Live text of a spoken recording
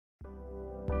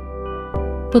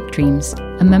Book Dreams,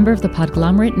 a member of the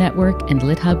Podglomerate Network and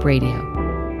LitHub Radio.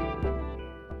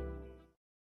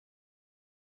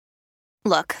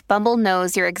 Look, Bumble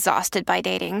knows you're exhausted by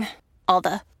dating. All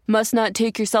the, must not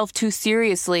take yourself too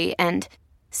seriously, and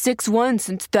 6'1"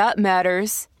 since that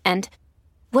matters, and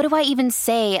what do I even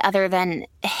say other than,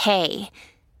 hey?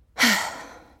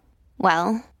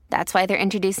 Well, that's why they're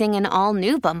introducing an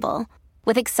all-new Bumble,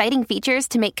 with exciting features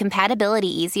to make compatibility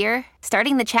easier,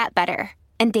 starting the chat better,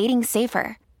 and dating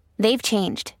safer. They've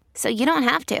changed, so you don't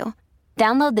have to.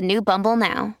 Download the new Bumble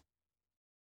now.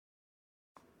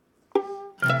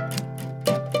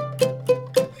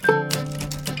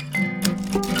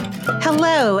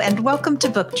 Hello, and welcome to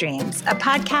Book Dreams, a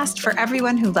podcast for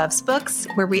everyone who loves books,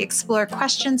 where we explore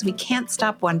questions we can't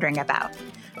stop wondering about.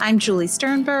 I'm Julie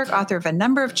Sternberg, author of a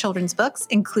number of children's books,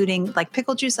 including Like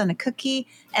Pickle Juice on a Cookie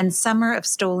and Summer of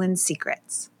Stolen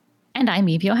Secrets. And I'm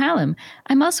Eve Yohalem.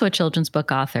 I'm also a children's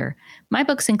book author. My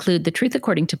books include The Truth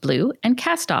According to Blue and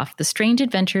Cast Off, The Strange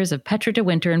Adventures of Petra de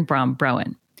Winter and Brom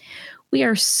Broen. We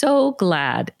are so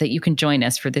glad that you can join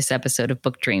us for this episode of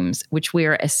Book Dreams, which we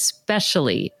are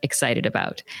especially excited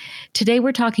about. Today,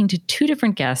 we're talking to two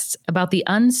different guests about the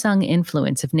unsung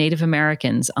influence of Native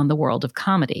Americans on the world of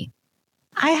comedy.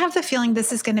 I have the feeling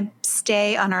this is going to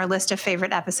stay on our list of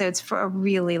favorite episodes for a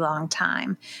really long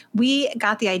time. We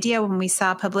got the idea when we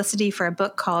saw publicity for a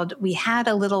book called We Had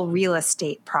a Little Real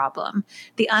Estate Problem,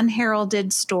 The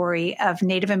Unheralded Story of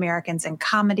Native Americans in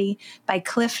Comedy by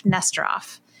Cliff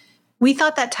Nesteroff. We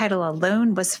thought that title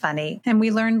alone was funny, and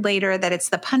we learned later that it's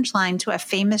the punchline to a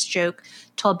famous joke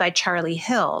told by Charlie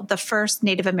Hill, the first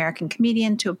Native American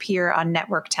comedian to appear on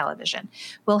network television.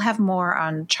 We'll have more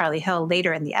on Charlie Hill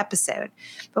later in the episode.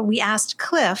 But we asked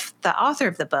Cliff, the author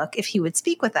of the book, if he would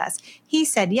speak with us. He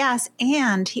said yes,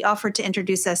 and he offered to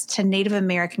introduce us to Native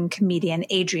American comedian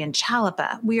Adrienne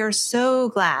Chalepah. We are so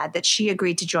glad that she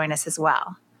agreed to join us as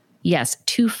well. Yes,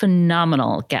 two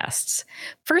phenomenal guests.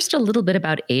 First, a little bit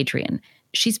about Adrienne.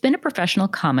 She's been a professional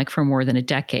comic for more than a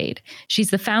decade.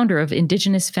 She's the founder of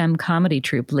Indigenous femme comedy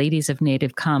troupe Ladies of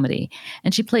Native Comedy,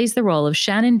 and she plays the role of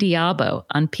Shannon Diabo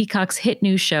on Peacock's hit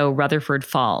new show Rutherford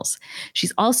Falls.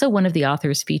 She's also one of the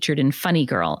authors featured in Funny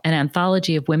Girl, an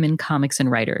anthology of women comics and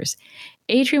writers.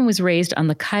 Adrienne was raised on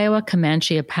the Kiowa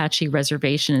Comanche Apache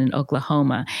Reservation in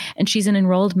Oklahoma, and she's an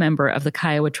enrolled member of the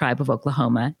Kiowa Tribe of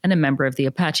Oklahoma and a member of the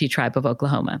Apache Tribe of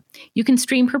Oklahoma. You can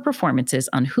stream her performances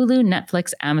on Hulu,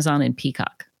 Netflix, Amazon, and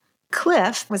Peacock.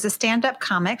 Cliff was a stand-up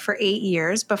comic for 8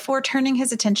 years before turning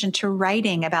his attention to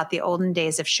writing about the olden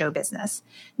days of show business.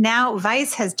 Now,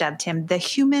 Vice has dubbed him the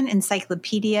human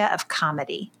encyclopedia of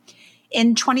comedy.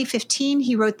 In 2015,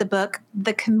 he wrote the book,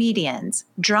 The Comedians,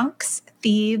 Drunks,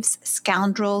 Thieves,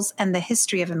 Scoundrels, and the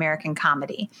History of American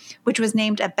Comedy, which was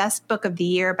named a Best Book of the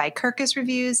Year by Kirkus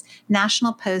Reviews,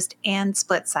 National Post, and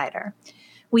Splitsider.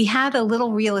 We Had a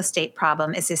Little Real Estate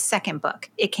Problem is his second book.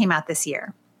 It came out this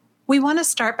year. We want to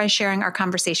start by sharing our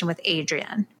conversation with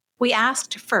Adrienne. We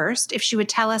asked first if she would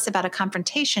tell us about a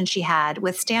confrontation she had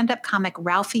with stand-up comic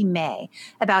Ralphie May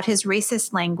about his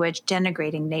racist language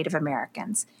denigrating Native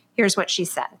Americans. Here's what she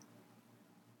said.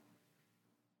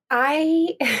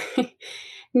 I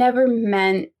never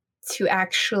meant to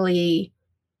actually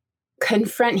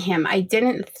confront him. I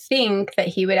didn't think that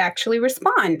he would actually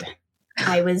respond.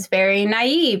 I was very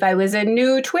naive. I was a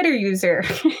new Twitter user.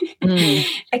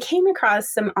 I came across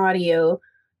some audio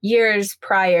years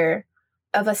prior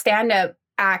of a stand-up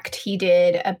act he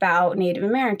did about Native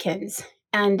Americans.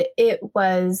 And it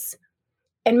was,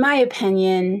 in my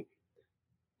opinion,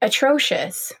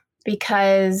 atrocious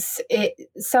because it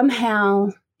somehow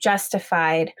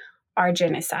justified our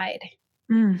genocide.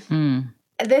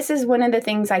 This is one of the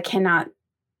things I cannot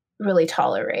really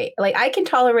tolerate. Like, I can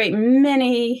tolerate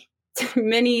many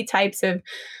types of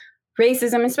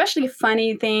racism, especially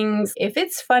funny things. If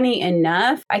it's funny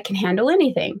enough, I can handle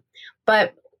anything.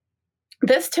 But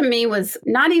this to me was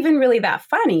not even really that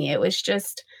funny. It was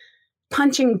just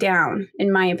punching down,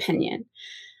 in my opinion,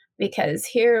 because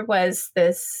here was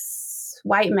this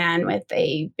white man with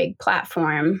a big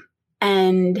platform,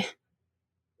 and,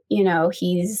 you know,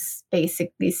 he's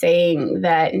basically saying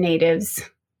that natives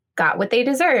got what they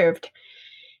deserved,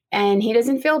 and he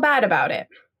doesn't feel bad about it.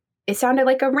 It sounded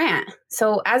like a rant.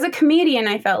 So as a comedian,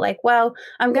 I felt like, well,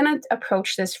 I'm going to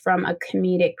approach this from a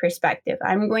comedic perspective.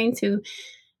 I'm going to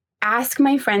ask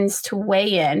my friends to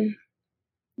weigh in.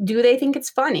 Do they think it's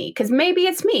funny? Because maybe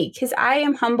it's me, because I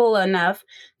am humble enough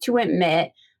to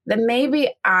admit that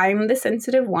maybe I'm the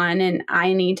sensitive one and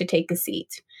I need to take a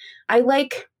seat. I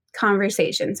like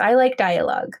conversations. I like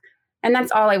dialogue. And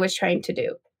that's all I was trying to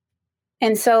do.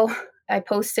 And so I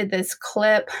posted this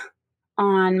clip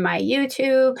on my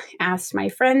YouTube, asked my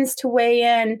friends to weigh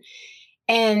in.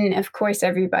 And of course,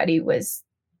 everybody was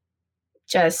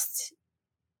just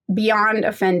beyond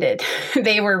offended.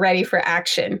 They were ready for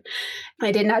action.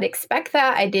 I did not expect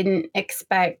that. I didn't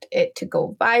expect it to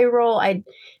go viral. I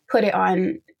put it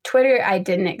on Twitter. I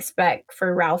didn't expect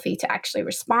for Ralphie to actually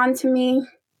respond to me.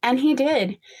 And he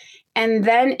did. And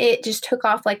then it just took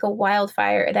off like a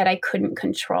wildfire that I couldn't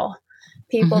control.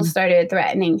 People started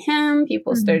threatening him.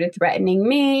 People started threatening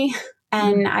me.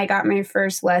 And I got my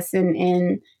first lesson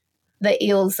in the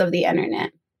ills of the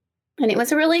internet. And it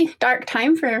was a really dark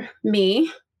time for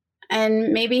me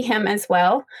and maybe him as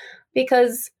well,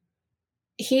 because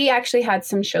he actually had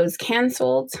some shows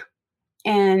canceled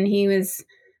and he was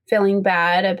feeling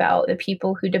bad about the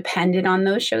people who depended on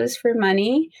those shows for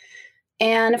money.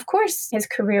 And of course, his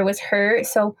career was hurt.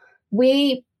 So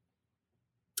we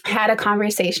had a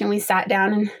conversation. We sat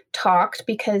down and talked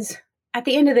because at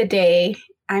the end of the day,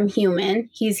 I'm human.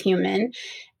 He's human.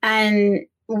 And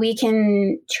we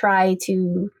can try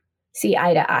to see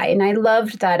eye to eye. And I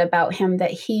loved that about him,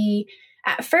 that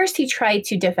at first he tried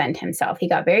to defend himself. He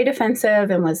got very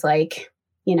defensive and was like,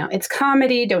 it's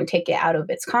comedy. Don't take it out of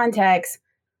its context,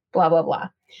 blah, blah, blah.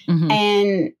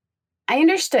 And I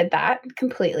understood that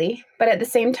completely. But at the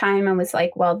same time, I was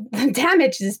like, well, the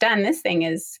damage is done. This thing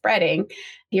is spreading.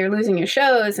 You're losing your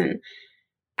shows. And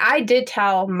I did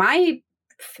tell my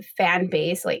fan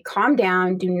base, like, calm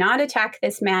down. Do not attack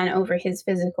this man over his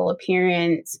physical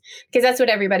appearance, because that's what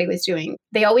everybody was doing.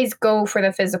 They always go for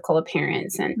the physical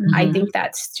appearance. And I think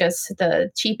that's just the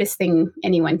cheapest thing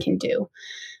anyone can do.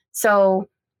 So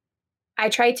I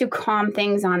try to calm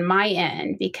things on my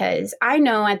end, because I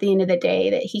know at the end of the day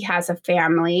that he has a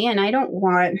family and I don't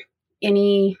want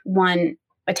anyone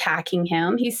attacking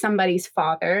him. He's somebody's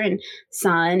father and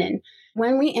son. And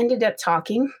when we ended up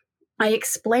talking, I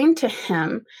explained to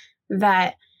him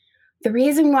that the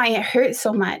reason why it hurts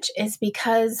so much is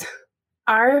because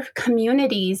our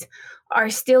communities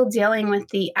are still dealing with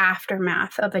the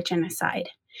aftermath of a genocide.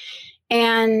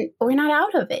 And we're not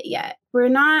out of it yet. We're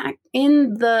not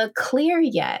in the clear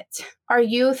yet. Our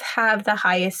youth have the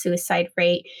highest suicide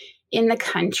rate in the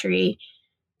country.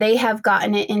 They have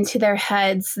gotten it into their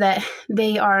heads that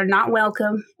they are not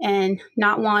welcome and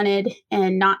not wanted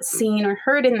and not seen or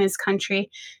heard in this country.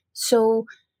 So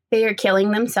they are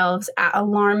killing themselves at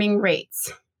alarming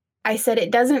rates. I said, it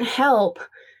doesn't help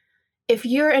if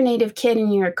you're a Native kid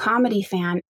and you're a comedy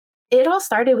fan. It all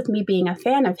started with me being a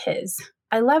fan of his.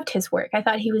 I loved his work. I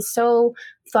thought he was so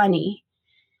funny.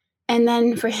 And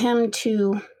then for him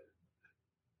to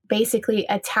basically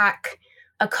attack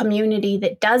a community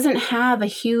that doesn't have a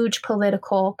huge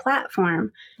political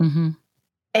platform,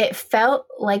 it felt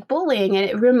like bullying. And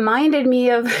it reminded me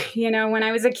of, when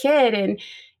I was a kid and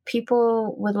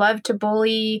people would love to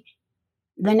bully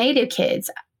the Native kids.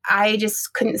 I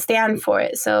just couldn't stand for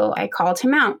it. So I called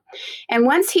him out. And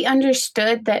once he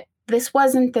understood that this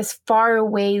wasn't this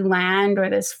faraway land or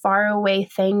this faraway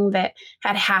thing that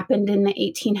had happened in the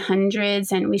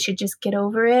 1800s and we should just get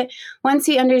over it. Once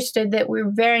he understood that we're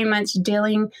very much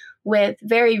dealing with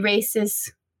very racist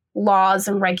laws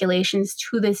and regulations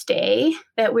to this day,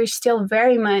 that we're still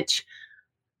very much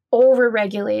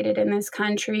overregulated in this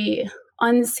country,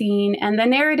 unseen, and the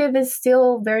narrative is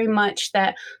still very much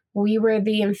that we were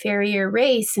the inferior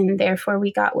race and therefore we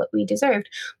got what we deserved.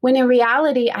 When in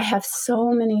reality, I have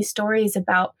so many stories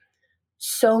about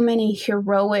so many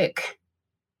heroic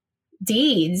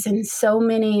deeds and so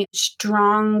many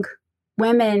strong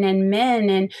women and men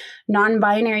and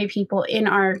non-binary people in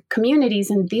our communities,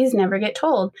 and these never get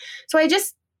told. So I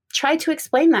just tried to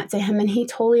explain that to him and he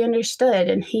totally understood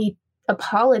and he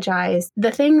apologized.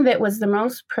 The thing that was the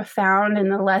most profound and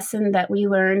the lesson that we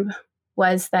learned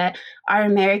was that our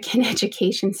American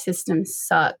education system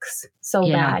sucks so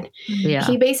bad. Yeah.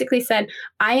 He basically said,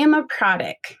 I am a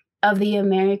product of the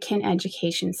American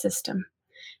education system.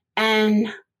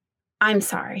 And I'm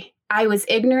sorry. I was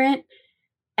ignorant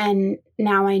and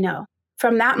now I know.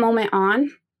 From that moment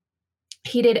on,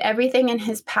 he did everything in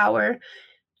his power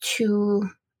to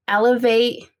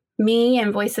elevate me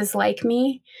and voices like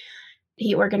me.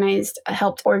 He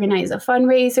helped organize a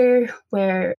fundraiser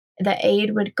where the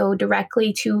aid would go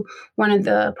directly to one of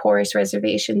the poorest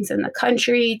reservations in the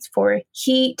country for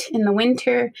heat in the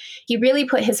winter. He really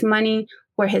put his money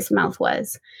where his mouth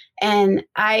was. And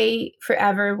I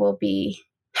forever will be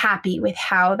happy with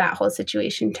how that whole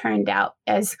situation turned out,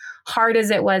 as hard as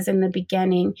it was in the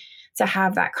beginning to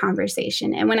have that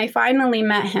conversation. And when I finally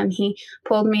met him, he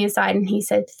pulled me aside and he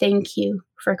said, thank you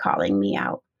for calling me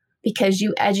out because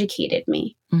you educated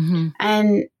me.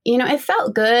 And, it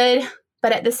felt good.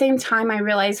 But at the same time, I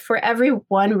realized for every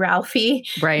one Ralphie,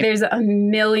 Right. there's a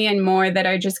million more that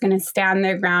are just going to stand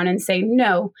their ground and say,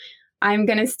 no, I'm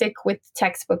going to stick with the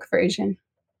textbook version.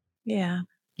 Yeah.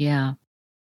 Yeah.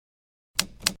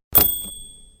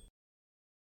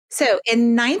 So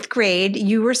in 9th grade,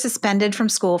 you were suspended from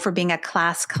school for being a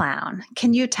class clown.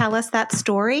 Can you tell us that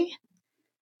story?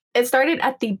 It started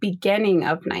at the beginning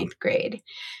of 9th grade.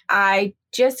 I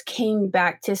just came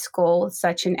back to school with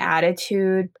such an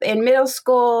attitude. In middle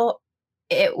school,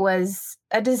 it was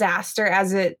a disaster,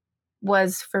 as it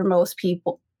was for most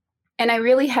people. And I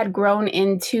really had grown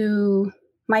into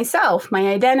myself, my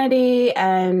identity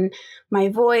and my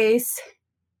voice.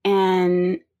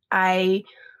 And I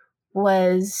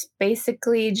was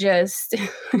basically just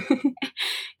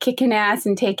kicking ass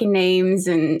and taking names.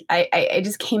 And I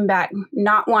just came back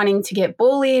not wanting to get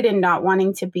bullied and not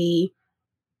wanting to be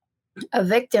a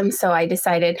victim. So I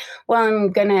decided, well,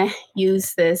 I'm going to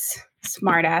use this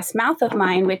smart ass mouth of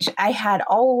mine, which I had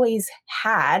always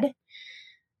had,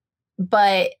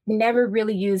 but never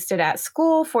really used it at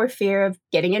school for fear of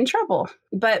getting in trouble.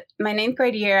 But my 9th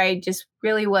grade year, I just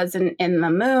really wasn't in the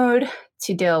mood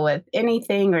to deal with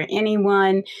anything or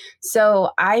anyone.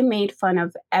 So I made fun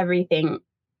of everything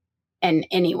and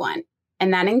anyone,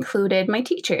 and that included my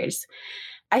teachers.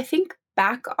 I think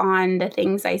back on the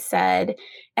things I said,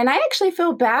 and I actually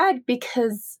feel bad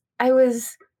because I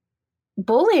was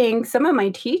bullying some of my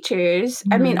teachers.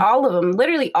 Mm-hmm. I mean, all of them,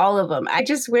 literally all of them. I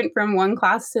just went from one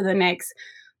class to the next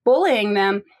bullying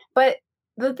them. But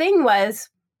the thing was,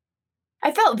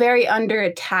 I felt very under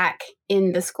attack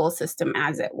in the school system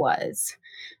as it was.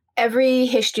 Every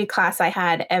history class I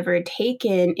had ever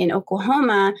taken in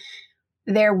Oklahoma,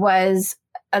 there was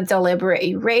a deliberate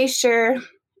erasure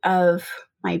of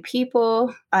my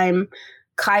people. I'm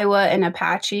Kiowa and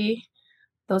Apache.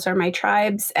 Those are my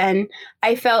tribes. And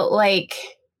I felt like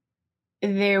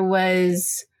there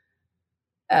was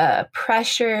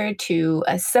pressure to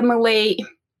assimilate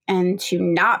and to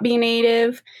not be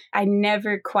Native. I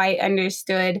never quite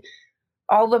understood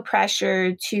all the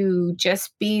pressure to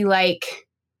just be like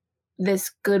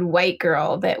this good white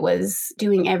girl that was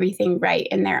doing everything right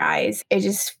in their eyes. I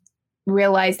just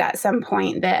realized at some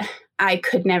point that I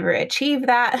could never achieve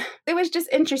that. It was just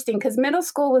interesting because middle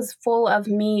school was full of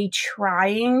me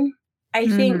trying, I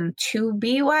think, to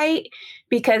be white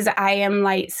because I am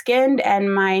light-skinned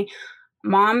and my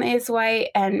mom is white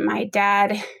and my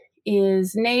dad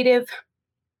is Native.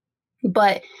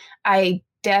 But I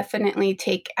definitely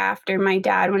take after my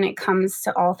dad when it comes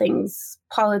to all things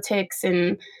politics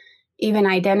and even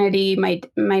identity.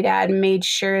 My dad made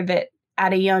sure that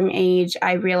at a young age,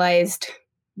 I realized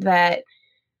that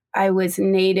I was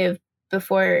Native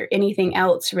before anything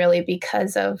else, really,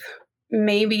 because of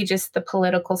maybe just the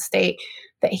political state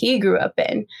that he grew up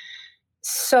in.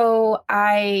 So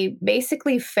I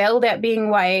basically failed at being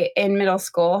white in middle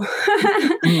school.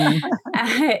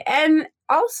 And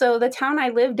also, the town I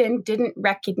lived in didn't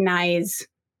recognize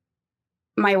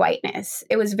my whiteness.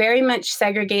 It was very much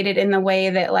segregated in the way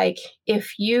that, like,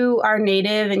 if you are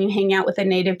Native and you hang out with the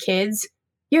Native kids,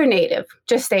 you're Native.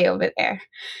 Just stay over there.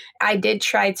 I did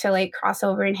try to like cross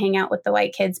over and hang out with the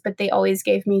white kids, but they always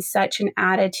gave me such an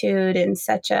attitude and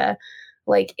such a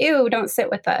like, ew, don't sit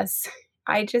with us.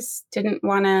 I just didn't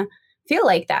want to feel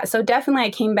like that. So definitely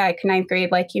I came back 9th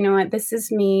grade like, you know what, this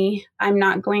is me. I'm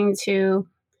not going to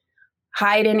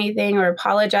hide anything or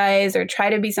apologize or try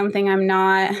to be something I'm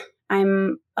not.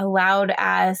 I'm a loud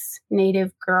ass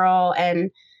Native girl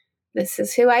and this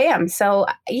is who I am. So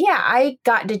yeah, I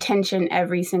got detention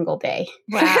every single day.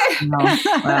 Wow.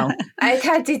 Wow. I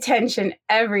got detention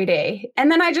every day.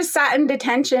 And then I just sat in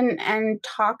detention and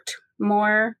talked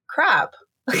more crap.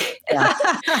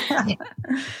 Can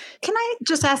I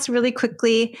just ask really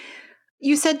quickly,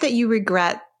 you said that you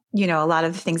regret, a lot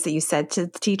of the things that you said to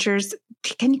the teachers.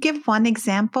 Can you give one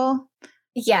example?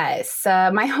 Yes.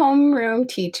 My homeroom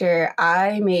teacher,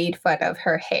 I made fun of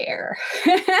her hair.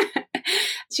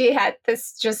 She had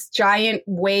this just giant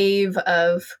wave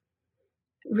of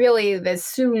really this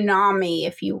tsunami,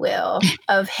 if you will,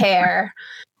 of hair.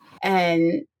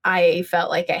 And I felt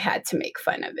like I had to make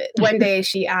fun of it. One day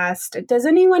she asked, does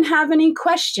anyone have any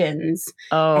questions?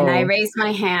 Oh. And I raised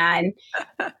my hand.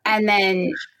 And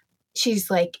then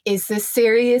she's like, is this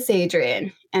serious,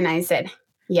 Adrienne? And I said,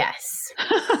 yes.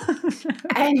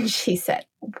 And she said,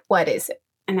 what is it?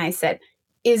 And I said,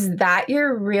 is that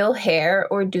your real hair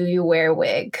or do you wear a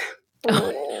wig?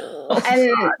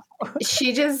 And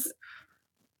she just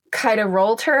kind of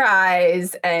rolled her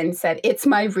eyes and said, it's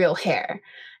my real hair.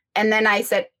 And then I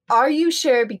said, are you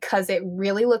sure? Because it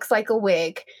really looks like a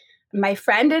wig. my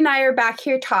friend and I are back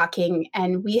here talking,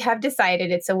 and we have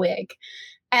decided it's a wig.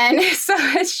 And so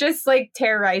it's just like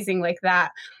terrorizing like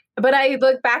that. But I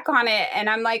look back on it and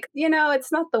I'm like,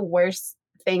 it's not the worst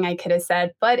thing I could have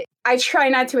said, but I try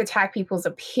not to attack people's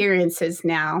appearances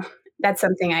now. That's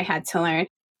something I had to learn.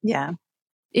 Yeah.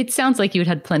 It sounds like you'd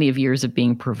had plenty of years of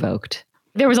being provoked.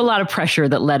 There was a lot of pressure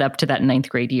that led up to that 9th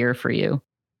grade year for you.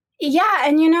 Yeah.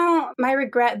 And, my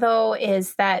regret, though,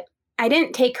 is that I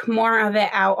didn't take more of it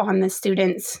out on the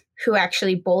students who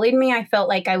actually bullied me. I felt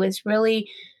like I was really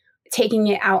taking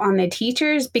it out on the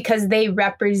teachers because they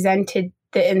represented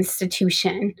the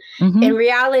institution. Mm-hmm. In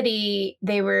reality,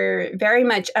 they were very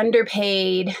much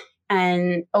underpaid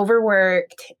and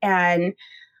overworked, and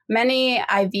many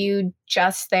I viewed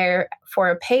just there for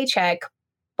a paycheck,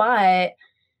 but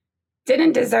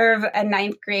didn't deserve a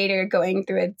 9th grader going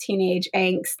through a teenage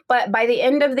angst. But by the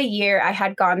end of the year, I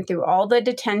had gone through all the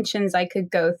detentions I could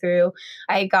go through.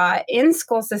 I got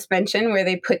in-school suspension, where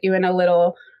they put you in a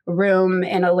little room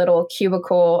in a little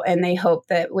cubicle, and they hope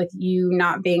that with you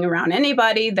not being around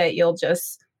anybody that you'll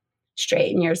just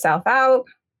straighten yourself out.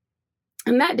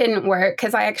 And that didn't work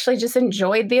because I actually just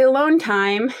enjoyed the alone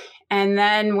time and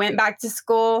then went back to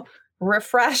school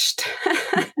refreshed.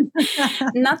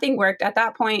 Nothing worked. At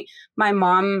that point, my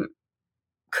mom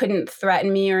couldn't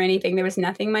threaten me or anything. There was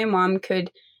nothing my mom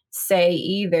could say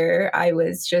either. I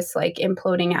was just like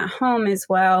imploding at home as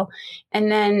well.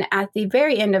 And then at the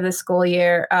very end of the school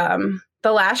year,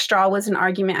 the last straw was an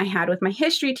argument I had with my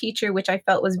history teacher, which I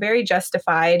felt was very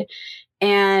justified.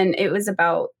 And it was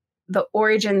about the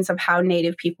origins of how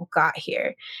Native people got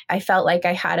here. I felt like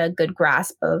I had a good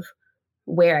grasp of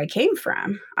where I came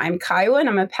from. I'm Kiowa and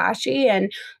I'm Apache,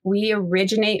 and we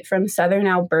originate from southern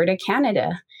Alberta,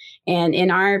 Canada. And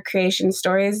in our creation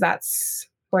stories, that's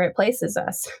where it places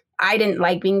us. I didn't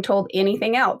like being told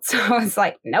anything else. So I was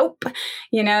like, nope,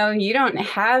 you don't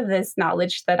have this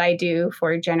knowledge that I do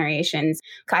for generations.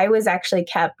 Kiowa's actually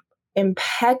kept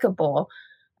impeccable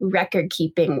record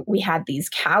keeping. We had these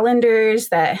calendars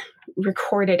that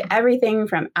recorded everything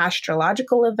from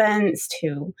astrological events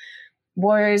to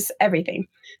wars, everything.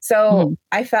 So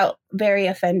I felt very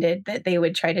offended that they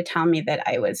would try to tell me that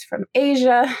I was from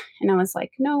Asia. And I was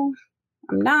like, no,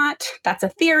 I'm not. That's a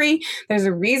theory. There's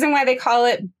a reason why they call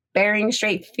it Bering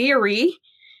Strait theory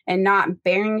and not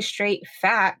Bering Strait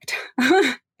fact.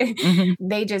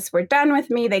 They just were done with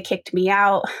me. They kicked me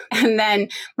out. And then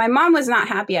my mom was not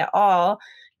happy at all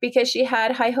because she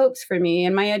had high hopes for me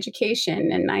and my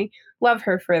education. And I love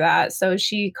her for that. So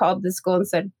she called the school and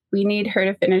said, we need her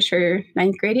to finish her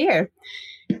 9th grade year.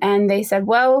 And they said,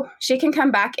 well, she can come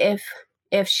back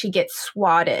if she gets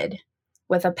swatted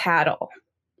with a paddle.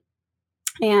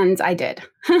 And I did.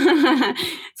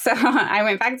 So I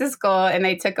went back to school and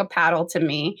they took a paddle to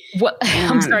me. What?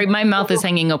 I'm sorry. My mouth is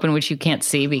hanging open, which you can't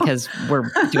see because we're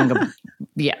doing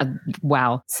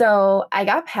wow. So I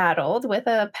got paddled with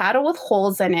a paddle with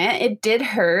holes in it. It did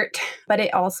hurt, but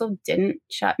it also didn't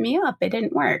shut me up. It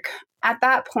didn't work. At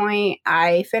that point,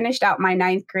 I finished out my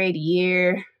 9th grade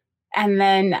year. And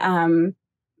then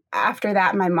after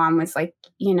that, my mom was like,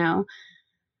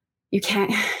 you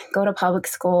can't go to public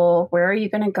school. Where are you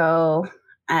going to go?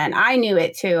 And I knew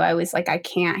it too. I was like, I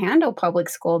can't handle public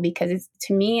school because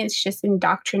to me, it's just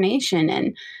indoctrination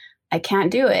and I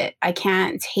can't do it. I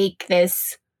can't take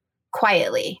this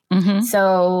quietly.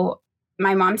 So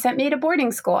my mom sent me to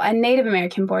boarding school, a Native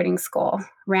American boarding school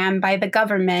ran by the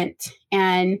government,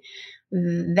 and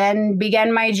then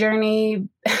began my journey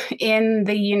in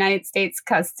the United States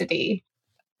custody.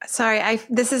 Sorry,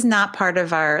 this is not part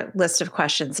of our list of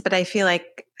questions, but I feel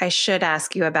like I should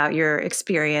ask you about your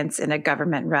experience in a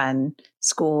government-run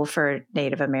school for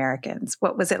Native Americans.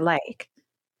 What was it like?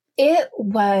 It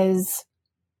was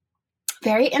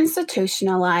very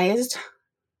institutionalized.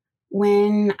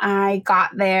 When I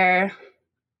got there,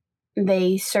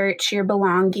 they search your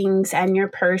belongings and your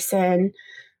person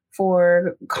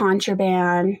for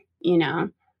contraband,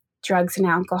 drugs and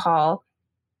alcohol.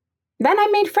 Then I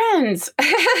made friends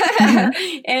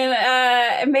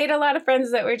and made a lot of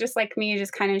friends that were just like me,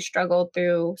 just kind of struggled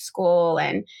through school.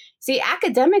 And see,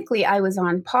 academically, I was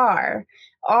on par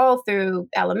all through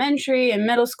elementary and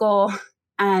middle school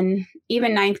and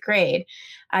even 9th grade.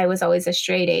 I was always a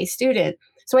straight A student.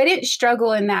 So I didn't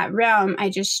struggle in that realm. I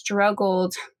just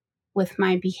struggled with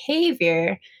my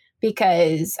behavior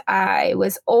because I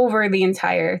was over the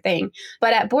entire thing.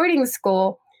 But at boarding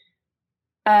school,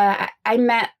 I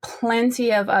met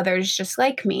plenty of others just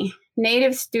like me,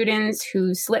 Native students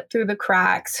who slipped through the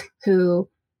cracks, who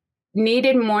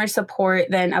needed more support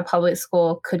than a public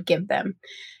school could give them.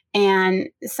 And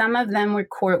some of them were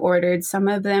court ordered. Some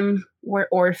of them were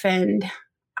orphaned.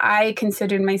 I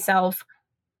considered myself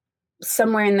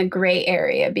somewhere in the gray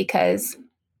area because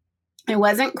I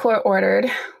wasn't court ordered,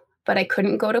 but I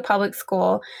couldn't go to public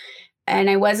school. And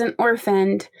I wasn't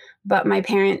orphaned, but my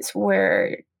parents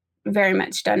were very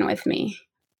much done with me.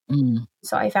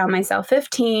 So I found myself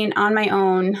 15 on my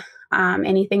own.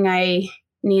 Anything I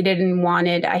needed and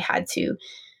wanted, I had to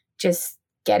just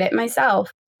get it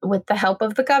myself with the help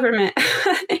of the government.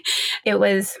 It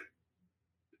was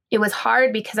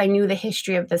hard because I knew the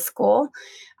history of the school.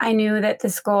 I knew that the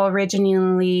school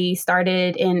originally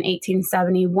started in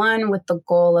 1871 with the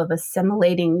goal of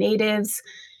assimilating natives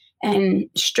and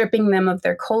stripping them of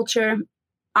their culture,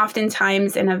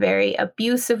 oftentimes in a very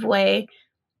abusive way.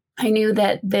 I knew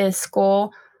that this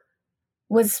school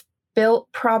was built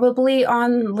probably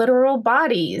on literal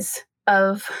bodies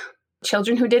of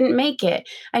children who didn't make it.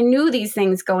 I knew these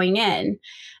things going in.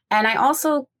 And I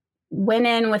also went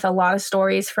in with a lot of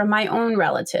stories from my own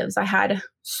relatives. I had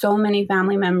so many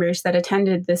family members that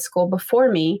attended this school before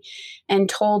me and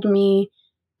told me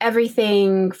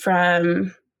everything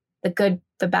from the good,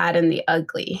 the bad, and the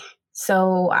ugly.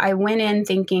 So I went in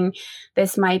thinking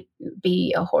this might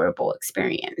be a horrible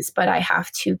experience, but I have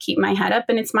to keep my head up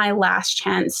and it's my last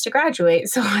chance to graduate.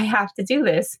 So I have to do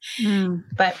this.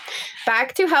 But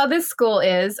back to how this school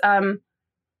is,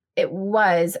 it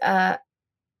was an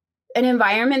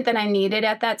environment that I needed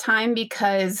at that time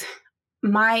because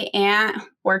my aunt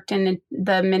worked in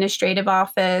the administrative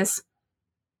office.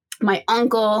 My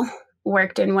uncle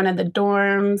worked in one of the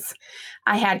dorms.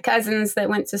 I had cousins that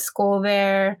went to school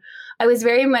there. I was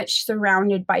very much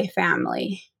surrounded by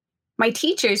family. My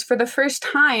teachers, for the first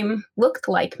time, looked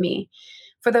like me.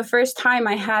 For the first time,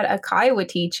 I had a Kiowa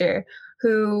teacher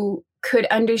who could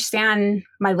understand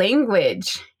my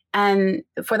language. And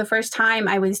for the first time,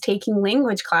 I was taking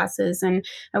language classes and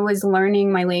I was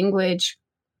learning my language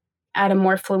at a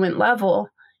more fluent level.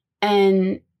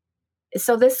 And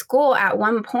so this school at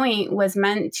one point was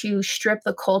meant to strip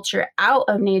the culture out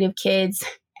of Native kids.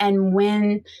 And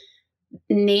when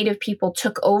Native people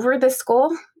took over the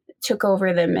school, took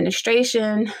over the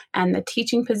administration and the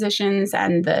teaching positions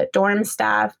and the dorm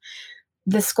staff,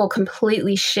 the school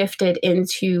completely shifted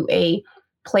into a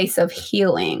place of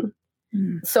healing.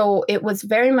 So it was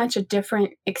very much a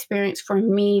different experience for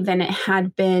me than it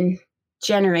had been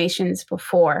generations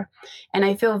before. And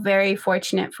I feel very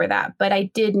fortunate for that. But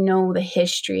I did know the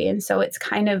history. And so it's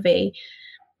kind of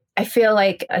I feel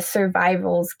like a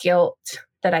survival's guilt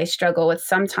that I struggle with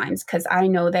sometimes because I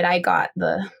know that I got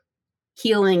the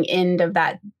healing end of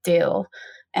that deal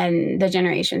and the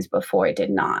generations before did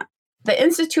not. The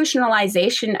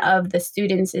institutionalization of the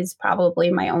students is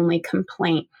probably my only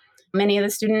complaint. Many of the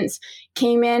students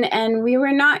came in and we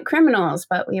were not criminals,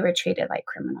 but we were treated like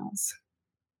criminals.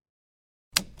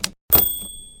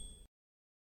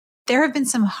 There have been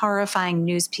some horrifying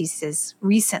news pieces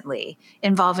recently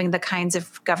involving the kinds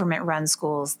of government-run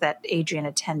schools that Adrienne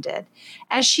attended.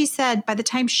 As she said, by the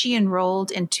time she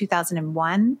enrolled in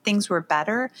 2001, things were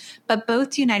better, but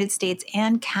both the United States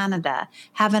and Canada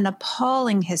have an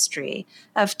appalling history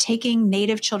of taking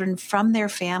Native children from their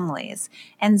families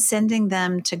and sending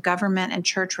them to government and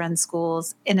church-run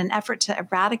schools in an effort to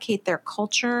eradicate their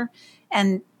culture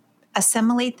and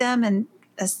assimilate them and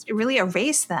really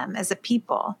erase them as a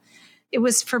people. It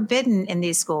was forbidden in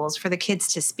these schools for the kids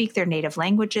to speak their native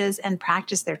languages and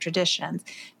practice their traditions.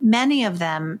 Many of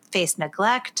them faced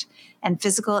neglect and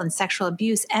physical and sexual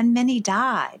abuse, and many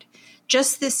died.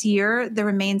 Just this year, the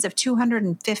remains of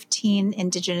 215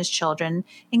 Indigenous children,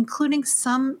 including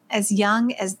some as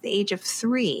young as the age of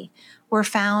 3, were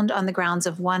found on the grounds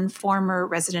of one former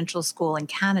residential school in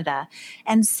Canada,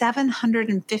 and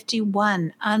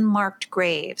 751 unmarked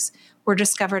graves were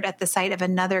discovered at the site of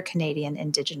another Canadian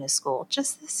Indigenous school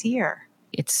just this year.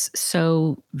 It's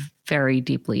so very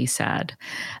deeply sad.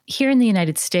 Here in the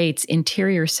United States,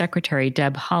 Interior Secretary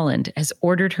Deb Haaland has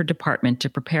ordered her department to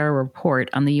prepare a report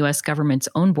on the U.S. government's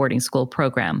own boarding school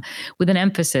program with an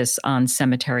emphasis on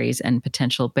cemeteries and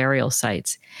potential burial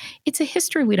sites. It's a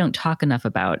history we don't talk enough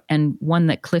about, and one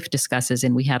that Cliff discusses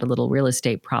in We Had a Little Real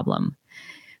Estate Problem.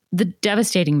 The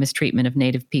devastating mistreatment of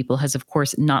Native people has, of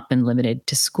course, not been limited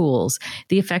to schools.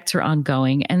 The effects are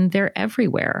ongoing, and they're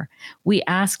everywhere. We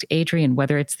asked Adrienne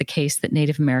whether it's the case that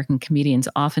Native American comedians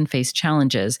often face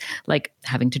challenges, like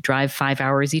having to drive 5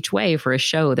 hours each way for a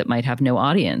show that might have no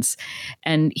audience.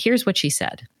 And here's what she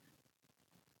said.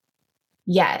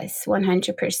 Yes,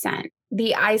 100%.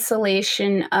 The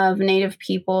isolation of Native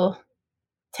people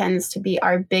tends to be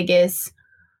our biggest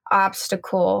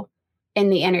obstacle in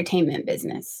the entertainment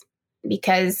business,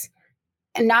 because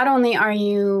not only are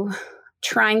you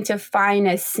trying to find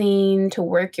a scene to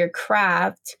work your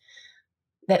craft,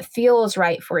 that feels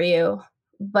right for you,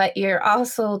 but you're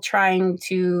also trying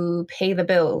to pay the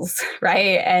bills,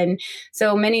 right? And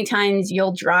so many times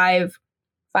you'll drive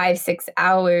 5-6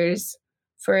 hours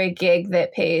for a gig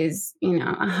that pays,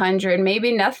 100,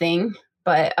 maybe nothing.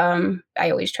 But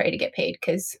I always try to get paid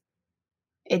because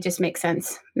it just makes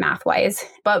sense math wise.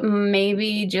 But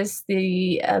maybe just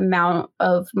the amount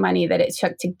of money that it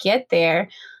took to get there,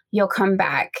 you'll come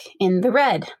back in the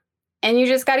red. And you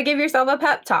just got to give yourself a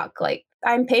pep talk. Like,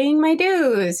 I'm paying my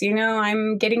dues,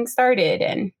 I'm getting started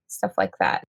and stuff like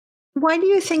that. Why do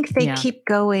you think they keep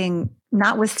going,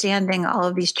 notwithstanding all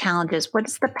of these challenges? What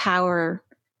is the power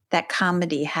that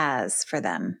comedy has for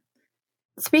them?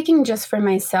 Speaking just for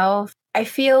myself, I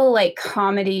feel like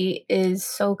comedy is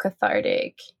so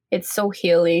cathartic. It's so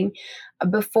healing.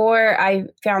 Before I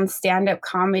found stand-up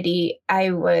comedy,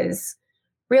 I was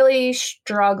really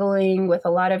struggling with a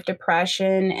lot of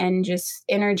depression and just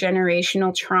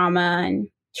intergenerational trauma and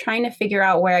trying to figure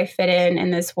out where I fit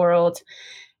in this world.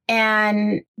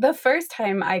 And the first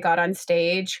time I got on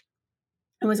stage,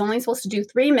 I was only supposed to do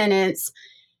 3 minutes.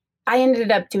 I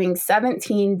ended up doing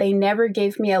 17. They never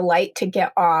gave me a light to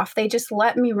get off. They just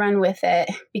let me run with it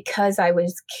because I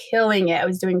was killing it. I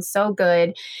was doing so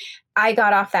good. I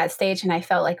got off that stage and I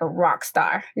felt like a rock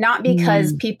star, not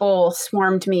because people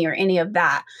swarmed me or any of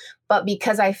that, but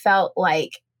because I felt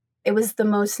like it was the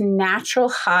most natural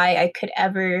high I could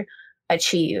ever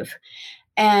achieve.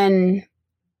 And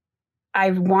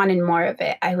I wanted more of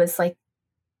it. I was like,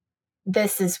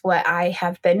 this is what I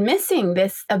have been missing,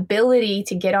 this ability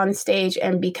to get on stage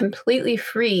and be completely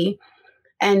free.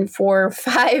 And for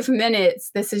 5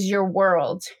 minutes, this is your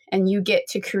world and you get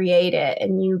to create it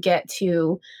and you get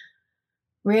to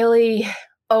really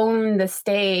own the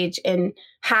stage and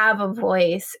have a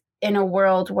voice in a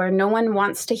world where no one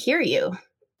wants to hear you.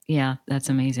 Yeah, that's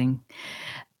amazing.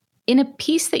 In a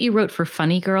piece that you wrote for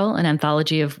Funny Girl, an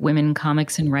anthology of women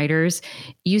comics and writers,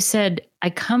 you said, I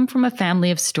come from a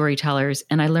family of storytellers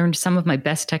and I learned some of my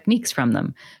best techniques from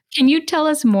them. Can you tell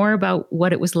us more about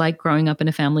what it was like growing up in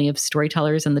a family of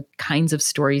storytellers and the kinds of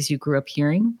stories you grew up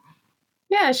hearing?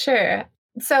 Yeah, sure.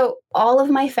 So all of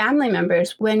my family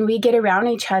members, when we get around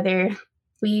each other,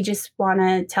 we just want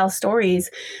to tell stories.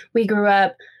 We grew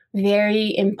up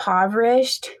very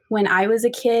impoverished. When I was a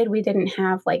kid, we didn't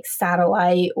have like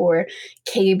satellite or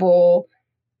cable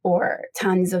or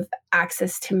tons of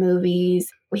access to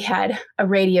movies. We had a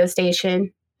radio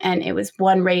station and it was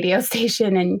one radio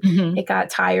station and it got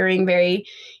tiring very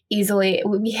easily.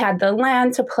 We had the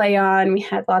land to play on. We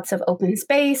had lots of open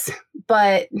space.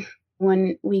 But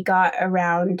when we got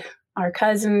around our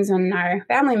cousins and our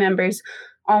family members,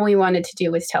 all we wanted to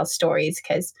do was tell stories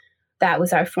because that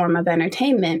was our form of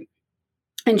entertainment.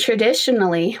 And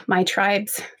traditionally, my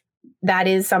tribes, that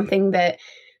is something that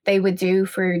they would do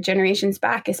for generations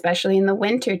back, especially in the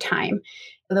winter time.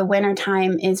 The winter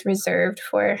time is reserved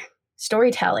for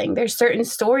storytelling. There's certain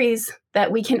stories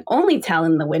that we can only tell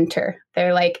in the winter.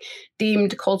 They're like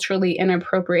deemed culturally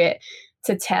inappropriate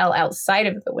to tell outside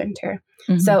of the winter.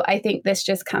 So I think this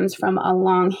just comes from a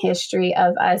long history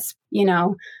of us,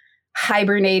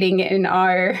 hibernating in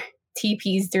our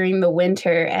teepees during the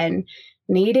winter and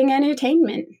needing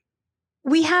entertainment.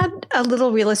 We Had a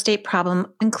Little Real Estate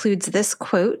Problem includes this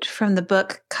quote from the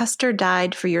book Custer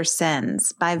Died for Your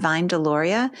Sins by Vine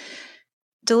Deloria.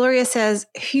 Deloria says,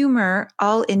 humor,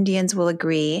 all Indians will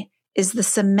agree, is the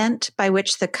cement by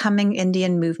which the coming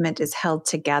Indian movement is held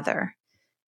together.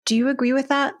 Do you agree with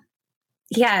that?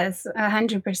 Yes,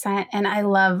 100%. And I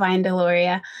love Vine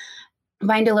Deloria.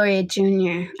 Vine Deloria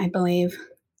Jr., I believe.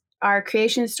 Our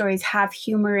creation stories have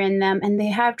humor in them and they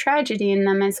have tragedy in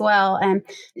them as well. And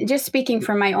just speaking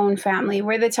for my own family,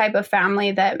 we're the type of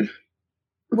family that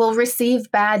will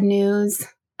receive bad news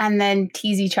and then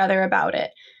tease each other about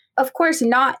it. Of course,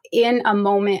 not in a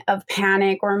moment of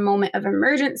panic or a moment of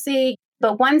emergency,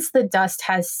 but once the dust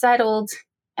has settled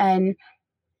and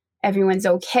everyone's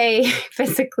okay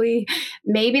physically,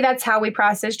 maybe that's how we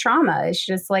process trauma. It's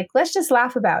just like, let's just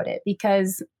laugh about it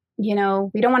because, we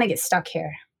don't want to get stuck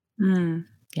here.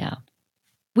 Yeah.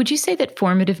 Would you say that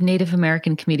formative Native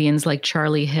American comedians like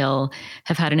Charlie Hill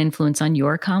have had an influence on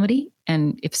your comedy?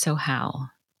 And if so, how?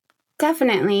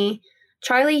 Definitely.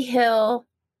 Charlie Hill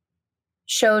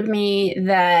showed me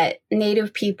that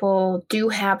Native people do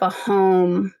have a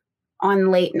home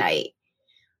on late night.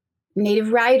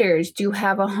 Native writers do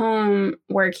have a home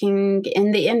working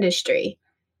in the industry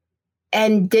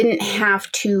and didn't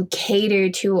have to cater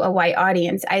to a white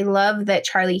audience. I love that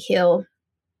Charlie Hill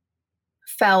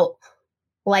felt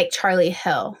like Charlie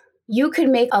Hill. You could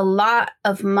make a lot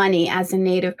of money as a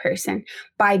Native person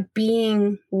by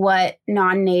being what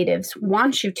non-Natives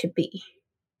want you to be.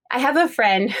 I have a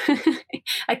friend,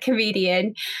 a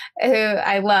comedian who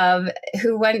I love,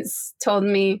 who once told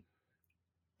me,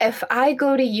 if I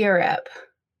go to Europe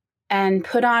and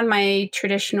put on my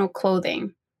traditional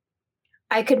clothing,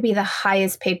 I could be the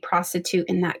highest paid prostitute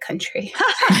in that country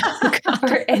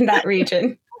or in that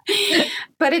region.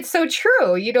 But it's so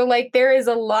true. Like there is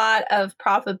a lot of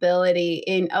probability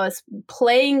in us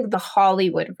playing the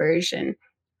Hollywood version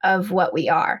of what we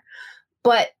are.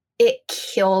 But it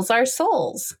kills our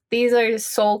souls. These are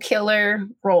soul killer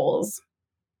roles.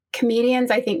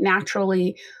 Comedians, I think,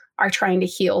 naturally are trying to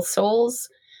heal souls,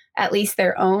 at least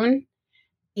their own.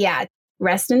 Yeah,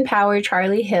 rest in power,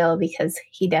 Charlie Hill, because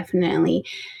he definitely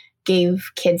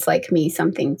gave kids like me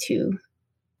something to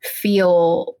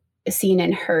feel seen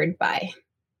and heard by.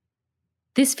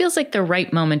 This feels like the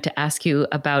right moment to ask you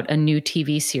about a new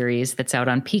TV series that's out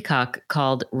on Peacock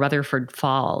called Rutherford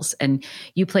Falls. And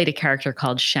you played a character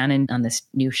called Shannon on this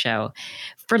new show.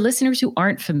 For listeners who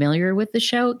aren't familiar with the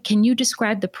show, can you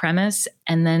describe the premise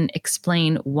and then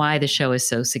explain why the show is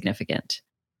so significant?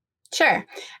 Sure.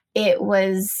 It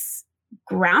was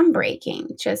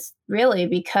groundbreaking, just really,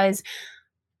 because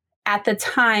at the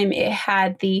time it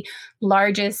had the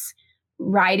largest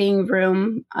writing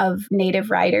room of Native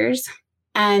writers.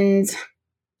 And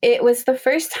it was the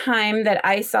first time that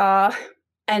I saw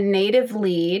a Native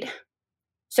lead.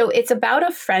 So it's about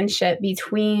a friendship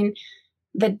between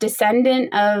the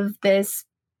descendant of this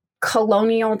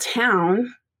colonial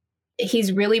town.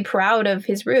 He's really proud of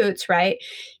his roots, right?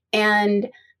 And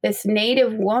this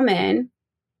Native woman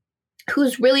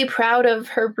who's really proud of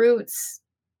her roots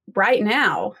right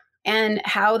now and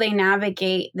how they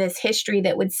navigate this history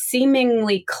that would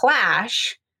seemingly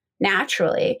clash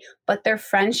naturally, but their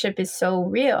friendship is so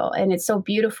real and it's so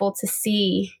beautiful to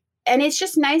see. And it's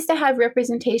just nice to have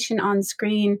representation on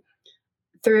screen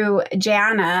through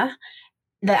Jana,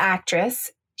 the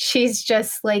actress. She's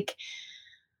just like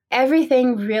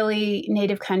everything really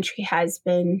Native country has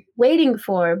been waiting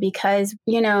for, because,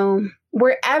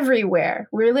 we're everywhere.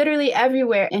 We're literally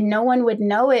everywhere, and no one would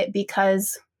know it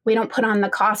because we don't put on the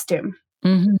costume.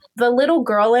 Mm-hmm. The little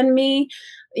girl in me,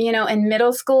 in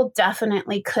middle school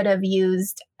definitely could have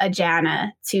used a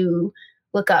Jana to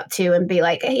look up to and be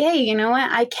like, hey, you know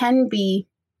what? I can be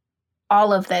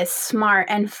all of this, smart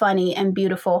and funny and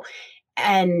beautiful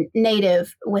and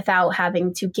Native, without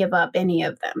having to give up any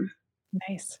of them.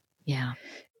 Nice. Yeah.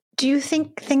 Do you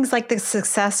think things like the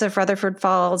success of Rutherford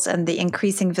Falls and the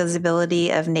increasing visibility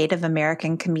of Native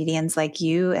American comedians like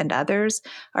you and others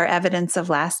are evidence of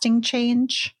lasting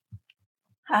change?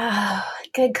 Oh,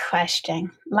 good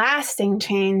question. Lasting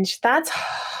change. That's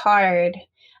hard.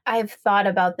 I've thought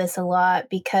about this a lot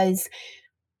because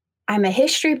I'm a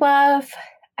history buff.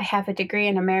 I have a degree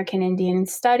in American Indian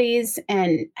Studies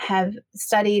and have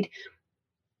studied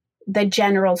the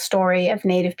general story of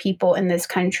Native people in this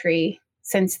country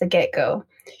since the get-go.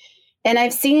 And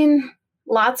I've seen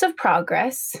lots of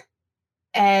progress,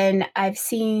 and I've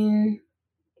seen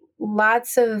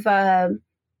lots of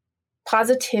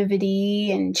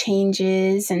positivity and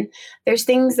changes. And there's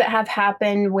things that have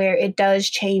happened where it does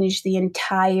change the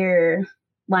entire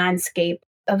landscape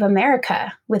of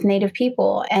America with Native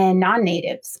people and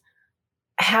non-Natives.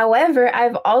 However,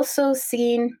 I've also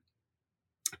seen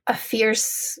a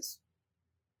fierce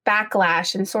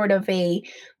backlash and sort of a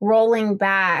rolling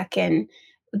back, and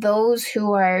those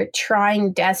who are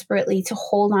trying desperately to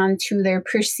hold on to their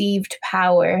perceived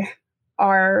power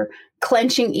are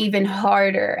clenching even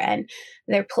harder and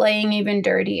they're playing even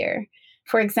dirtier.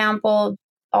 For example,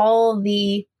 all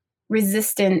the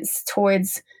resistance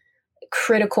towards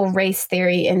critical race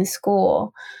theory in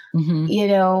school, Mm-hmm.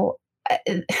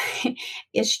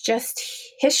 It's just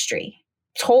history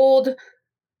told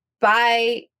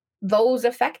by those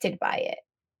affected by it.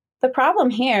 The problem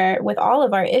here with all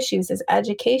of our issues is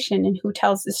education and who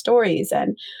tells the stories.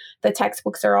 And the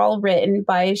textbooks are all written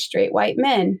by straight white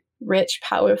men, rich,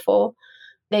 powerful.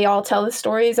 They all tell the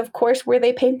stories, of course, where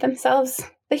they paint themselves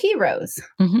the heroes.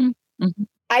 Mm-hmm. Mm-hmm.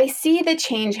 I see the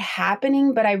change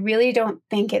happening, but I really don't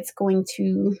think it's going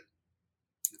to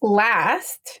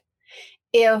last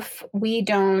if we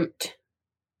don't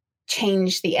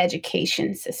change the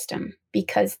education system,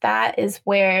 because that is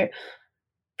where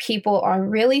people are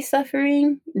really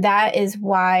suffering. That is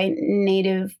why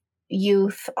Native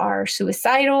youth are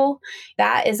suicidal.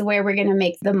 That is where we're going to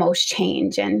make the most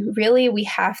change. And really, we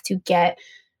have to get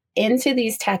into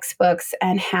these textbooks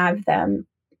and have them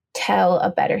tell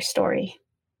a better story.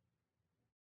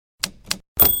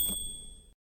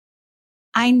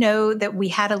 I know that We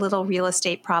Had a Little Real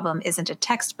Estate Problem isn't a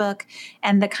textbook,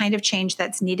 and the kind of change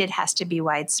that's needed has to be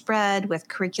widespread with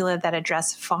curricula that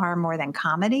address far more than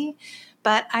comedy.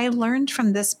 But I learned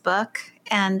from this book,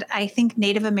 and I think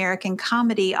Native American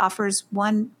comedy offers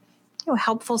one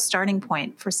helpful starting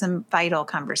point for some vital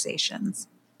conversations.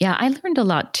 Yeah, I learned a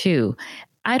lot too.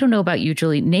 I don't know about you,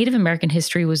 Julie. Native American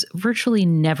history was virtually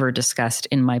never discussed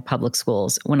in my public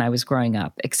schools when I was growing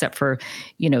up, except for,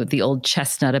 the old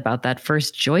chestnut about that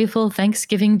first joyful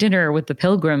Thanksgiving dinner with the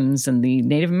Pilgrims and the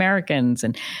Native Americans.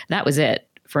 And that was it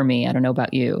for me. I don't know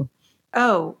about you.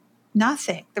 Oh,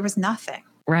 nothing. There was nothing.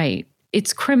 Right.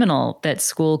 It's criminal that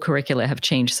school curricula have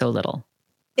changed so little.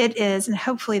 It is, and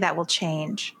hopefully that will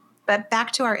change. But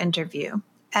back to our interview.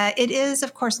 It is,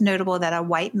 of course, notable that a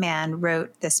white man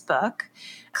wrote this book.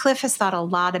 Cliff has thought a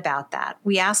lot about that.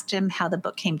 We asked him how the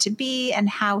book came to be and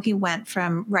how he went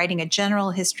from writing a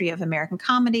general history of American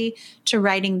comedy to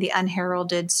writing the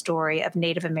unheralded story of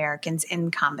Native Americans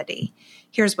in comedy.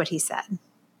 Here's what he said.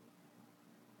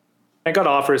 I got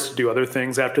offers to do other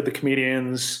things after the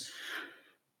comedians.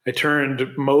 I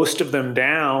turned most of them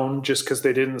down just because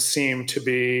they didn't seem to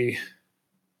be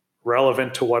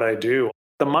relevant to what I do.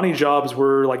 The money jobs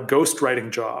were like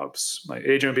ghostwriting jobs. My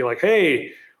agent would be like,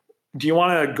 hey, do you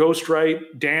want to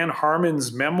ghostwrite Dan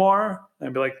Harmon's memoir? And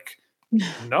I'd be like,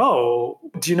 no.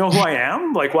 Do you know who I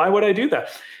am? Like, why would I do that?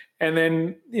 And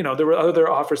then, there were other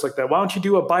offers like that. Why don't you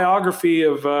do a biography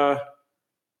of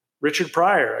Richard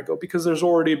Pryor? I go, because there's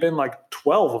already been like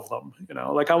 12 of them.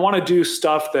 I want to do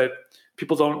stuff that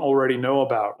people don't already know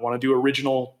about. I want to do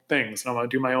original things, and I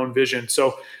want to do my own vision.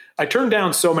 So I turned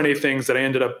down so many things that I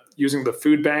ended up using the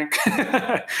food bank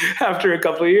after a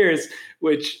couple of years,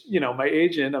 which, my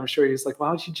agent, I'm sure he's like, why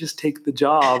don't you just take the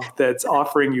job that's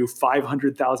offering you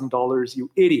 $500,000,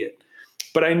 you idiot?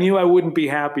 But I knew I wouldn't be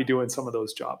happy doing some of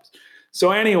those jobs.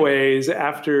 So anyways,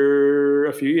 after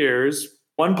a few years,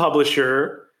 one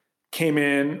publisher came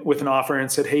in with an offer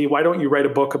and said, hey, why don't you write a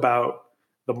book about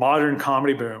the modern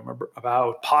comedy boom,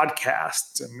 about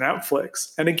podcasts and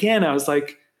Netflix? And again, I was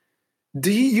like, do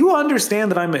you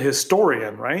understand that I'm a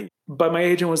historian, right? But my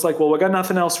agent was like, well, we got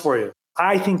nothing else for you.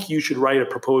 I think you should write a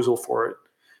proposal for it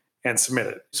and submit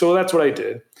it. So that's what I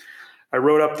did. I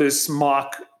wrote up this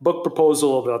mock book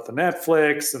proposal about the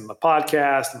Netflix and the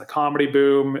podcast and the comedy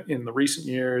boom in the recent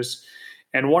years.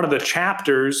 And one of the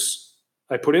chapters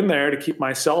I put in there to keep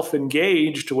myself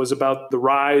engaged was about the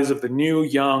rise of the new,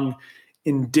 young,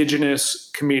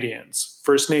 indigenous comedians,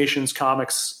 First Nations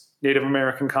comics, Native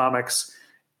American comics,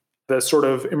 the sort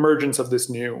of emergence of this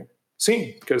new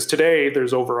scene. Because today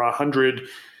there's over 100,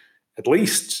 at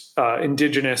least,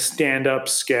 indigenous stand-up,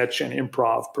 sketch, and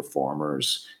improv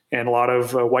performers. And a lot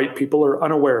of white people are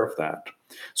unaware of that.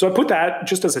 So I put that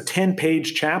just as a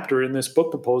 10-page chapter in this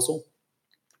book proposal.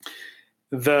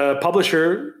 The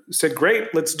publisher said,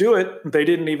 great, let's do it. They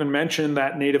didn't even mention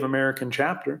that Native American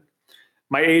chapter.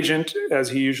 My agent, as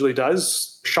he usually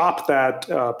does, shopped that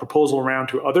proposal around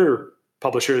to other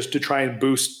publishers to try and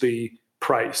boost the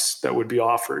price that would be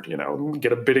offered,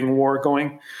 get a bidding war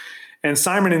going. And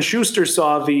Simon & Schuster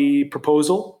saw the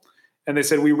proposal and they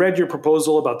said, we read your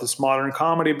proposal about this modern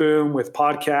comedy boom with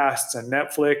podcasts and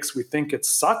Netflix. We think it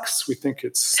sucks. We think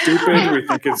it's stupid. We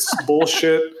think it's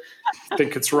bullshit. We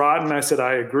think it's rotten. I said,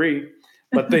 I agree.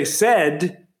 But they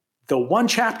said, the one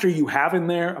chapter you have in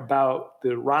there about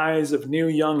the rise of new,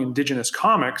 young, indigenous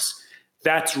comics,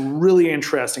 that's really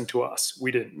interesting to us.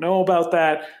 We didn't know about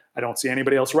that. I don't see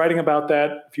anybody else writing about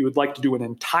that. If you would like to do an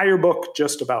entire book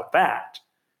just about that,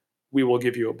 we will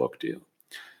give you a book deal.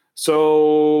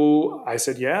 So I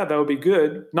said, yeah, that would be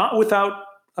good. Not without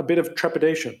a bit of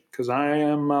trepidation, because I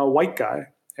am a white guy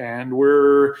and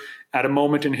we're at a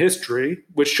moment in history,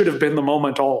 which should have been the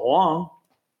moment all along,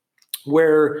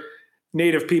 where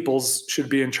Native peoples should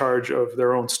be in charge of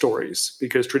their own stories,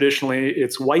 because traditionally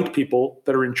it's white people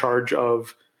that are in charge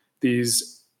of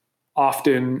these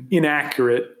often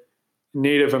inaccurate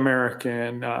Native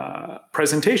American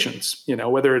presentations,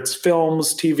 whether it's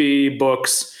films, TV,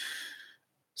 books.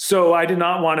 So I did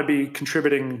not want to be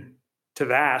contributing to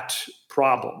that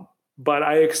problem, but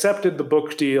I accepted the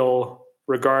book deal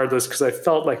regardless because I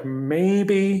felt like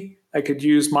maybe I could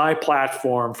use my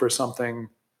platform for something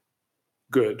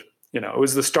good. It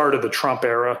was the start of the Trump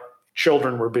era.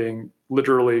 Children were being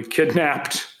literally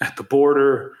kidnapped at the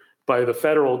border by the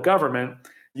federal government.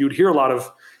 You'd hear a lot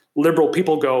of liberal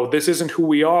people go, this isn't who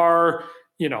we are.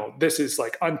 This is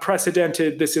like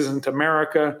unprecedented. This isn't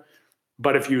America.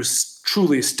 But if you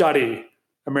truly study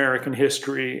American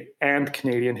history and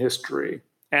Canadian history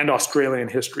and Australian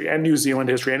history and New Zealand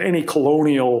history and any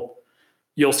colonial,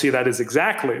 you'll see that is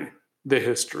exactly the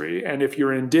history. And if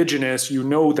you're indigenous, you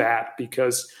know that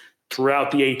because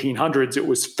throughout the 1800s, it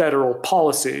was federal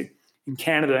policy in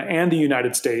Canada and the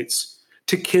United States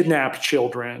to kidnap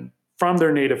children from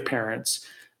their native parents,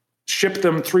 ship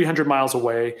them 300 miles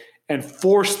away, and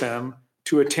force them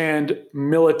to attend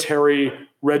military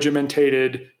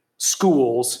regimentated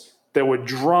schools that would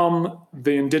drum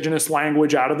the indigenous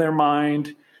language out of their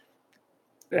mind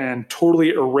and totally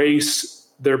erase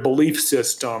their belief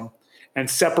system and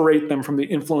separate them from the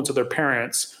influence of their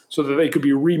parents so that they could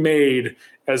be remade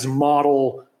as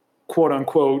model, quote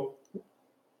unquote,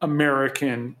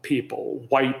 American people,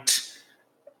 white,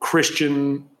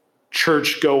 Christian,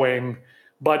 church-going.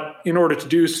 But in order to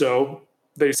do so,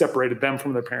 they separated them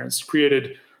from their parents,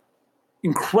 created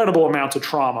incredible amounts of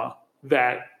trauma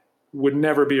that would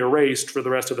never be erased for the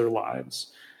rest of their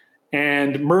lives,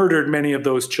 and murdered many of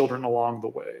those children along the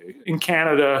way. In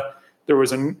Canada, there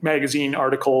was a magazine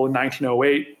article in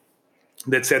 1908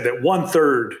 that said that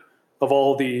 1/3 of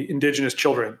all the indigenous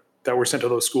children that were sent to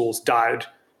those schools died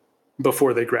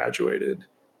before they graduated.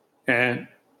 And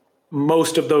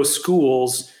most of those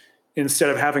schools, instead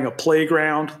of having a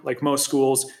playground like most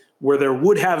schools, where there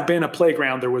would have been a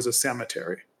playground, there was a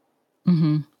cemetery.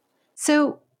 Mm-hmm.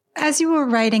 So as you were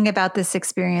writing about this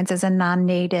experience as a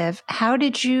non-native, how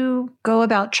did you go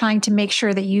about trying to make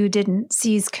sure that you didn't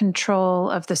seize control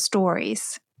of the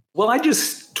stories? Well, I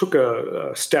just took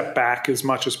a step back as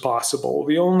much as possible.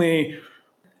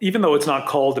 Even though it's not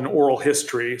called an oral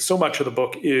history, so much of the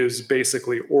book is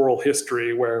basically oral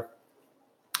history where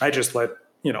I just let,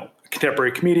 a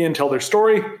contemporary comedian tell their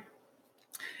story.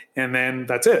 And then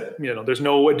that's it. There's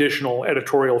no additional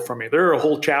editorial from me. There are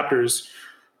whole chapters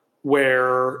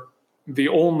where the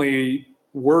only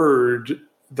word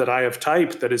that I have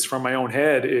typed that is from my own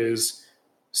head is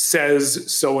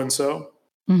says so-and-so.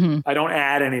 Mm-hmm. I don't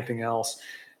add anything else.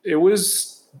 It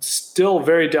was still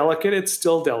very delicate. It's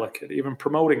still delicate. Even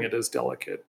promoting it is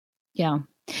delicate. Yeah.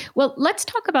 Well, let's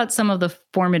talk about some of the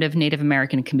formative Native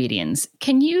American comedians.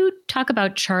 Can you talk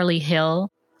about Charlie Hill?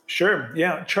 Sure.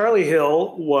 Yeah. Charlie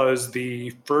Hill was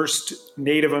the first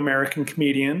Native American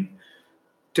comedian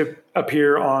to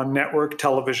appear on network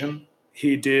television.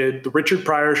 He did the Richard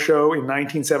Pryor Show in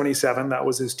 1977. That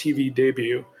was his TV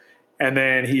debut. And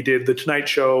then he did The Tonight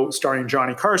Show starring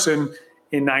Johnny Carson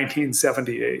in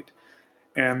 1978.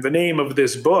 And the name of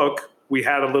this book, We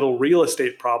Had a Little Real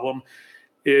Estate Problem,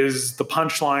 is the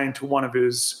punchline to one of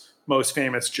his most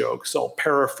famous jokes. I'll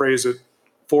paraphrase it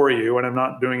for you, and I'm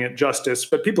not doing it justice,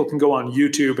 but people can go on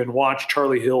YouTube and watch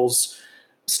Charlie Hill's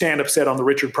stand-up set on The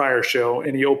Richard Pryor Show,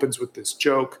 and he opens with this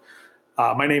joke.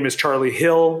 My name is Charlie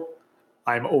Hill.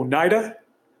 I'm Oneida.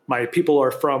 My people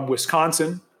are from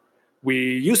Wisconsin.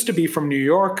 We used to be from New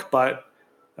York, but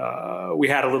we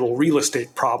had a little real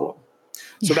estate problem.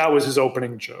 So that was his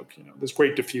opening joke, this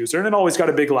great diffuser. And it always got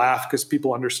a big laugh because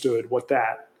people understood what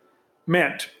that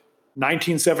meant.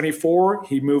 1974,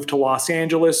 he moved to Los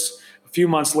Angeles. A few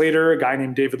months later, a guy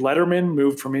named David Letterman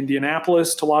moved from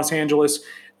Indianapolis to Los Angeles.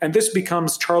 And this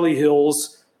becomes Charlie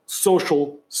Hill's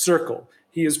social circle.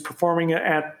 He is performing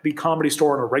at the Comedy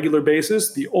Store on a regular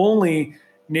basis, the only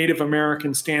Native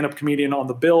American stand-up comedian on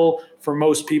the bill. For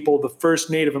most people, the first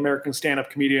Native American stand-up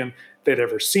comedian they'd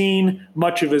ever seen.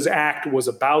 Much of his act was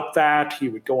about that. He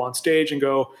would go on stage and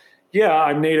go, yeah,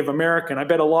 I'm Native American. I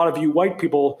bet a lot of you white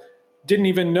people didn't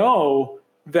even know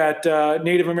that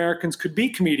Native Americans could be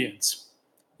comedians.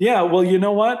 Yeah, well, you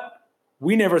know what?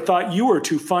 We never thought you were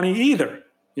too funny either.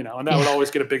 And that would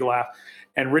always get a big laugh.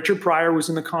 And Richard Pryor was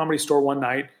in the Comedy Store one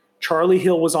night. Charlie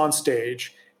Hill was on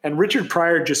stage. And Richard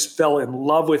Pryor just fell in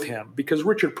love with him because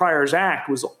Richard Pryor's act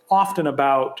was often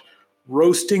about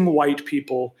roasting white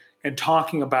people and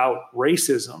talking about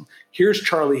racism. Here's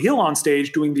Charlie Hill on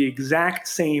stage doing the exact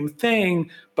same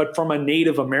thing, but from a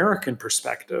Native American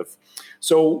perspective.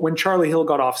 So when Charlie Hill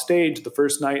got off stage the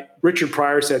first night, Richard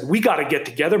Pryor said, "We got to get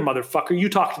together, motherfucker. You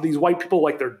talk to these white people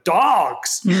like they're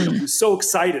dogs." He was so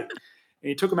excited. And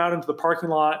he took him out into the parking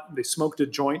lot. They smoked a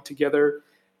joint together.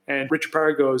 And Richard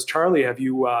Pryor goes, "Charlie, have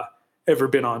you ever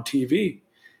been on TV?"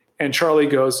 And Charlie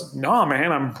goes, "No,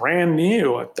 man, I'm brand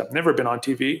new. I've never been on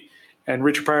TV." And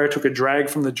Richard Pryor took a drag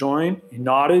from the joint. He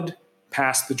nodded,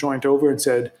 passed the joint over and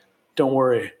said, "Don't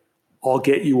worry, I'll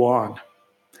get you on."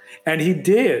 And he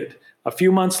did. A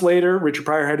few months later, Richard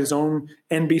Pryor had his own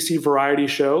NBC variety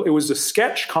show. It was a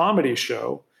sketch comedy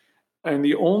show. And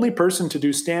the only person to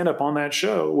do stand-up on that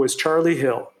show was Charlie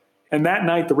Hill. And that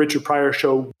night, the Richard Pryor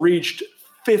show reached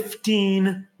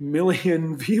 15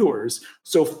 million viewers.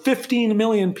 So 15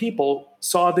 million people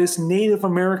saw this Native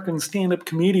American stand-up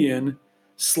comedian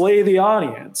slay the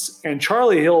audience. And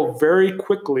Charlie Hill very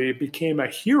quickly became a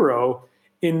hero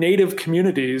in Native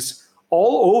communities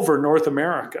all over North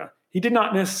America. He did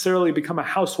not necessarily become a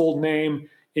household name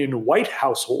in white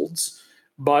households,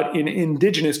 but in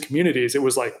Indigenous communities, it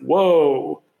was like,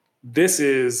 whoa, this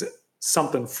is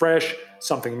something fresh,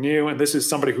 something new, and this is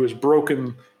somebody who has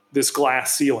broken this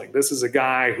glass ceiling. This is a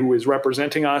guy who is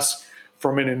representing us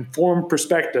from an informed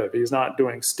perspective. He's not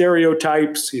doing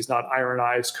stereotypes. He's not Iron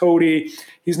Eyes Cody.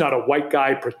 He's not a white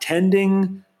guy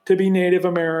pretending to be Native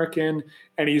American,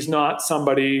 and he's not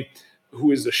somebody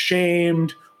who is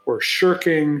ashamed or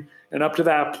shirking. And up to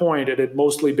that point, it had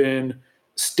mostly been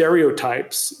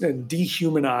stereotypes and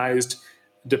dehumanized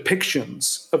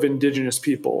depictions of Indigenous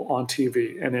people on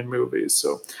TV and in movies.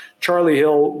 So Charlie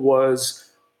Hill was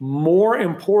more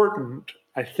important,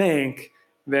 I think,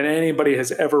 than anybody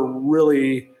has ever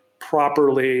really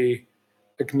properly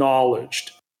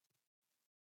acknowledged.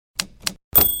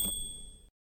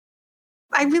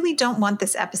 I really don't want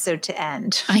this episode to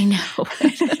end. I know.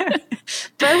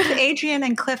 Both Adrienne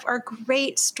and Cliff are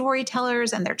great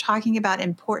storytellers, and they're talking about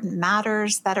important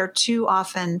matters that are too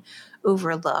often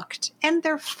overlooked. And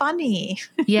they're funny.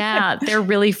 Yeah, they're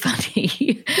really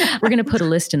funny. We're going to put a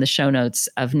list in the show notes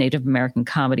of Native American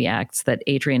comedy acts that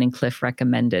Adrienne and Cliff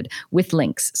recommended with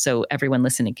links so everyone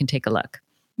listening can take a look.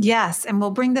 Yes, and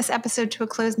we'll bring this episode to a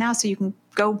close now so you can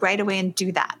go right away and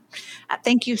do that.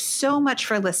 Thank you so much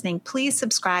for listening. Please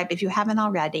subscribe if you haven't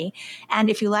already. And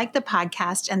if you like the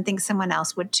podcast and think someone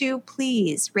else would too,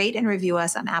 please rate and review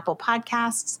us on Apple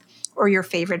Podcasts or your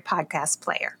favorite podcast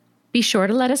player. Be sure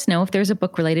to let us know if there's a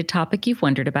book-related topic you've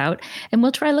wondered about, and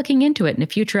we'll try looking into it in a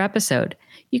future episode.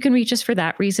 You can reach us for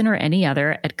that reason or any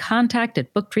other at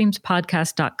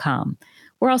contact@bookdreamspodcast.com.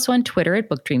 We're also on Twitter at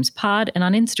BookDreamsPod and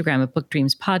on Instagram at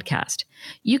BookDreamsPodcast.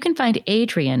 You can find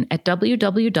Adrienne at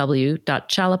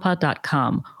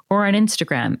www.chalapa.com or on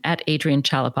Instagram at Adrienne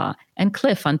Chalapa, and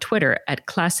Cliff on Twitter at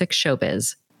Classic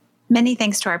Showbiz. Many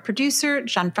thanks to our producer,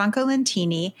 Gianfranco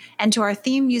Lentini, and to our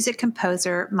theme music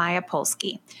composer, Maya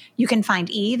Polsky. You can find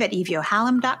Eve at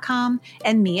eviohallam.com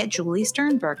and me at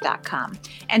juliesternberg.com.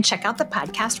 And check out the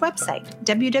podcast website,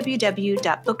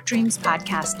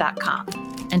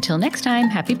 www.bookdreamspodcast.com. Until next time,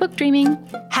 happy book dreaming.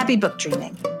 Happy book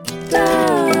dreaming.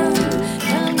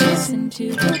 Come listen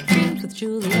to Book Dreams with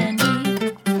Julie and Eve.